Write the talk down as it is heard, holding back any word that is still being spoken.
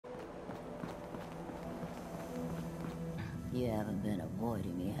You haven't been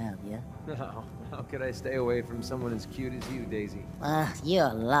avoiding me, have you? No, how could I stay away from someone as cute as you, Daisy? You're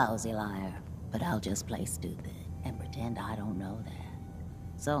a lousy liar. But I'll just play stupid and pretend I don't know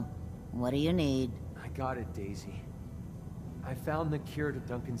that. So, what do you need? I got it, Daisy. I found the cure to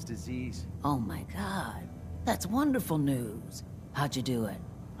Duncan's disease. Oh my god. That's wonderful news. How'd you do it?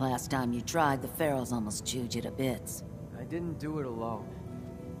 Last time you tried, the Ferals almost chewed you to bits. I didn't do it alone.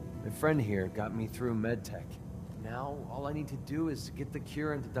 My friend here got me through MedTech. Now, all I need to do is to get the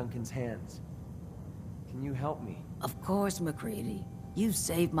cure into Duncan's hands. Can you help me? Of course, MacCready. You've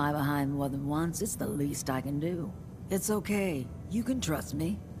saved my behind more than once. It's the least I can do. It's okay. You can trust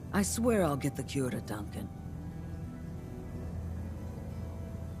me. I swear I'll get the cure to Duncan.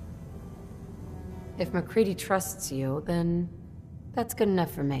 If MacCready trusts you, then that's good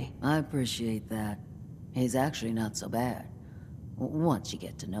enough for me. I appreciate that. He's actually not so bad. Once you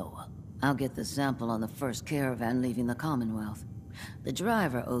get to know him. I'll get the sample on the first caravan leaving the Commonwealth. The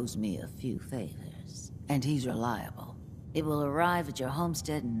driver owes me a few favors, and he's reliable. It will arrive at your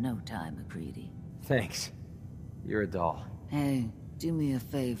homestead in no time, MacCready. Thanks. You're a doll. Hey, do me a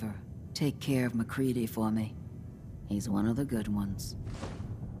favor. Take care of MacCready for me. He's one of the good ones.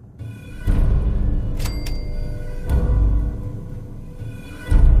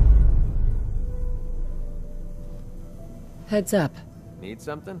 Heads up. Need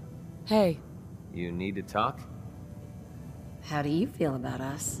something? Hey. You need to talk? How do you feel about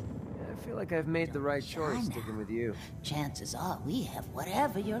us? I feel like I've made the right choice sticking with you. Chances are we have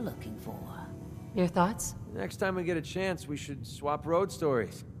whatever you're looking for. Your thoughts? Next time we get a chance, we should swap road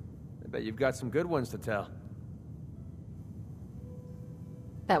stories. I bet you've got some good ones to tell.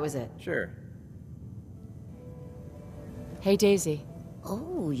 That was it. Sure. Hey, Daisy.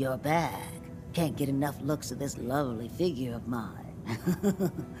 Oh, your bag. Can't get enough looks at this lovely figure of mine.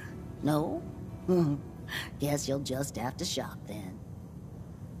 No? Guess you'll just have to shop then.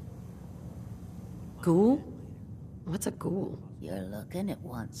 Ghoul? What's a ghoul? You're looking at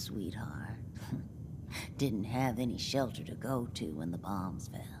one, sweetheart. Didn't have any shelter to go to when the bombs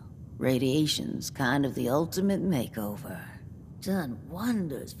fell. Radiation's kind of the ultimate makeover. Done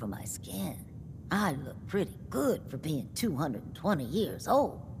wonders for my skin. I look pretty good for being 220 years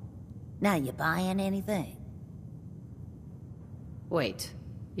old. Now you buying anything? Wait,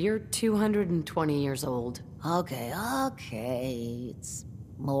 you're 220 years old. Okay. It's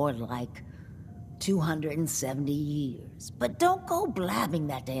more like 270 years. But don't go blabbing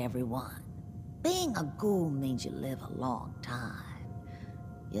that to everyone. Being a ghoul means you live a long time.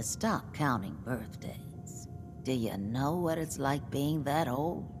 You stop counting birthdays. Do you know what it's like being that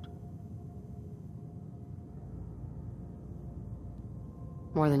old?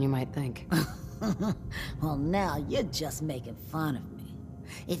 More than you might think. Well, now you're just making fun of me.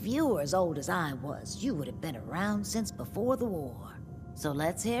 If you were as old as I was, you would have been around since before the war. So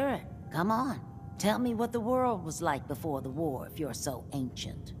let's hear it. Come on. Tell me what the world was like before the war if you're so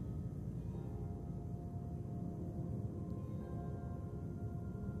ancient.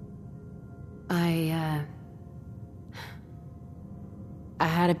 I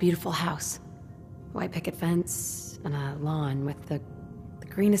had a beautiful house. White picket fence and a lawn with the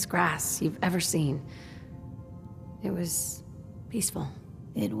greenest grass you've ever seen. It was peaceful.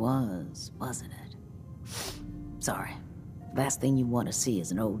 It was, wasn't it? Sorry. Last thing you want to see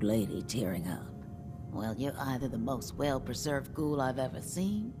is an old lady tearing up. Well, you're either the most well-preserved ghoul I've ever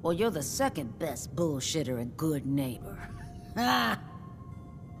seen, or you're the second best bullshitter and good neighbor. Ha!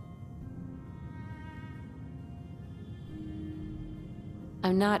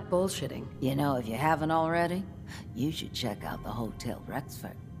 I'm not bullshitting. You know, if you haven't already, you should check out the Hotel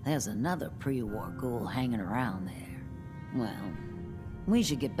Rexford. There's another pre-war ghoul hanging around there. Well, we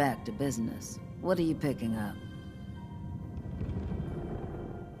should get back to business. What are you picking up?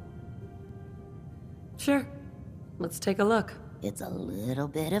 Sure. Let's take a look. It's a little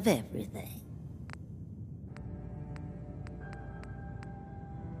bit of everything.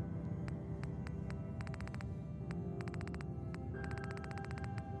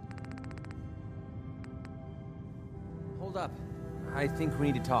 Hold up. I think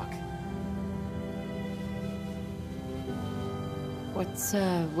we need to talk.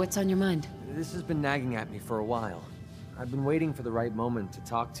 What's on your mind? This has been nagging at me for a while. I've been waiting for the right moment to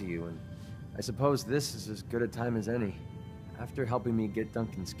talk to you, and I suppose this is as good a time as any. After helping me get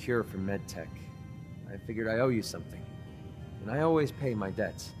Duncan's cure for MedTech, I figured I owe you something. And I always pay my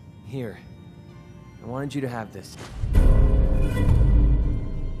debts. Here. I wanted you to have this.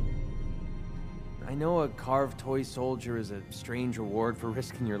 I know a carved toy soldier is a strange reward for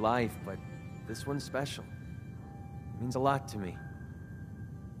risking your life, but this one's special. It means a lot to me.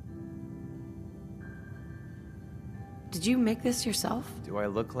 Did you make this yourself? Do I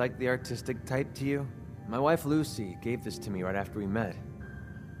look like the artistic type to you? My wife Lucy gave this to me right after we met.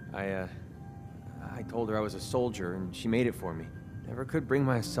 I told her I was a soldier, and she made it for me. Never could bring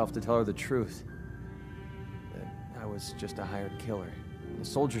myself to tell her the truth. That I was just a hired killer. The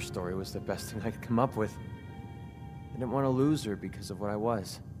soldier story was the best thing I could come up with. I didn't want to lose her because of what I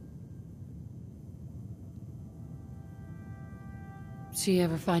was. She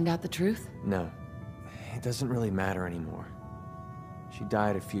ever find out the truth? No. It doesn't really matter anymore. She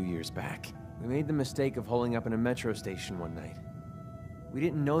died a few years back. We made the mistake of holding up in a metro station one night. We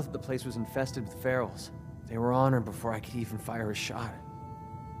didn't know that the place was infested with ferals. They were on her before I could even fire a shot.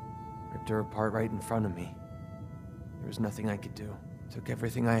 Ripped her apart right in front of me. There was nothing I could do. Took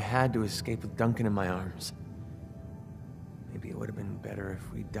everything I had to escape with Duncan in my arms. Maybe it would have been better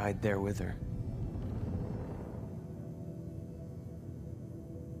if we died there with her.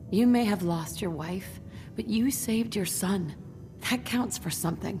 You may have lost your wife, but you saved your son. That counts for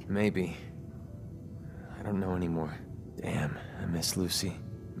something. Maybe. I don't know anymore. Damn, I miss Lucy.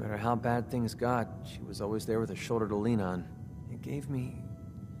 No matter how bad things got, she was always there with a shoulder to lean on. It gave me...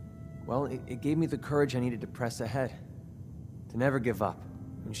 well, it gave me the courage I needed to press ahead. To never give up.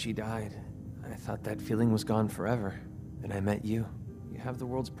 When she died, I thought that feeling was gone forever. Then I met you. You have the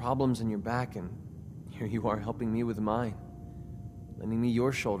world's problems in your back, and here you are helping me with mine. Lending me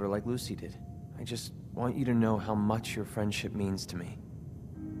your shoulder like Lucy did. I just want you to know how much your friendship means to me.